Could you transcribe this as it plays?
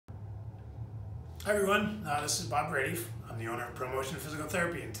Hi everyone, this is Bob Brady. I'm the owner of Promotion Physical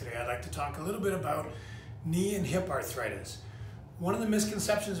Therapy, and today I'd like to talk a little bit about knee and hip arthritis. One of the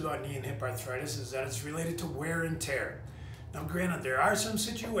misconceptions about knee and hip arthritis is that it's related to wear and tear. Now granted, there are some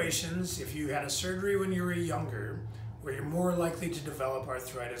situations, if you had a surgery when you were younger, where you're more likely to develop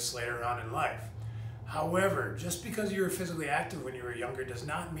arthritis later on in life. However, just because you were physically active when you were younger does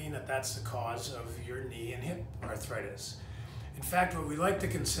not mean that that's the cause of your knee and hip arthritis. In fact, what we like to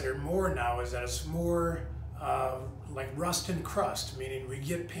consider more now is that it's more like rust and crust, meaning we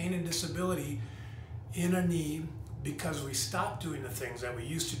get pain and disability in a knee because we stopped doing the things that we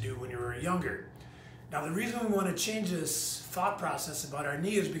used to do when we were younger. Now, the reason we want to change this thought process about our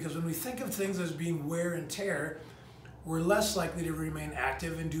knee is because when we think of things as being wear and tear, we're less likely to remain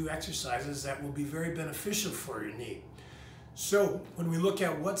active and do exercises that will be very beneficial for your knee. So when we look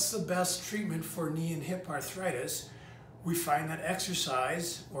at what's the best treatment for knee and hip arthritis, we find that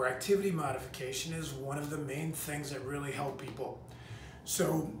exercise or activity modification is one of the main things that really help people.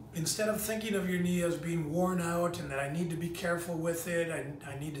 So instead of thinking of your knee as being worn out and that I need to be careful with it,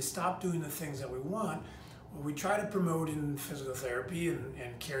 I need to stop doing the things that we want, what we try to promote in physical therapy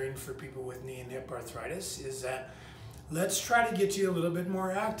and caring for people with knee and hip arthritis is that let's try to get you a little bit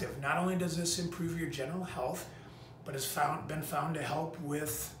more active. Not only does this improve your general health, but it's been found to help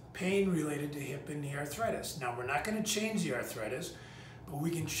with pain related to hip and knee arthritis. Now, we're not going to change the arthritis, but we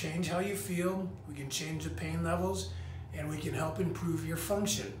can change how you feel, we can change the pain levels, and we can help improve your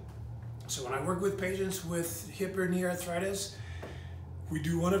function. So when I work with patients with hip or knee arthritis, we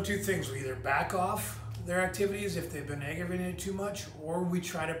do one of two things. We either back off their activities if they've been aggravating it too much, or we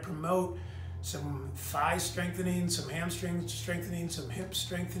try to promote some thigh strengthening, some hamstring strengthening, some hip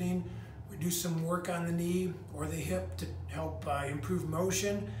strengthening. We do some work on the knee or the hip to help improve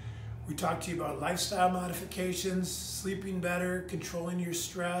motion. We talk to you about lifestyle modifications, sleeping better, controlling your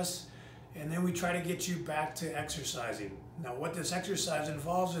stress, and then we try to get you back to exercising. Now, what this exercise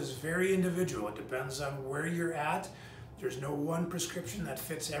involves is very individual. It depends on where you're at. There's no one prescription that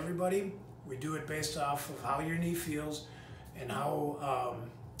fits everybody. We do it based off of how your knee feels and how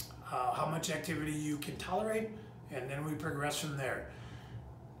much activity you can tolerate, and then we progress from there.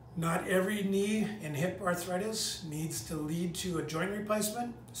 Not every knee and hip arthritis needs to lead to a joint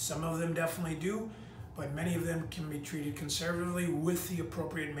replacement. Some of them definitely do, but many of them can be treated conservatively with the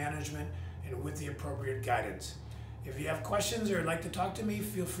appropriate management and with the appropriate guidance. If you have questions or would like to talk to me,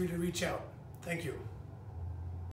 feel free to reach out. Thank you.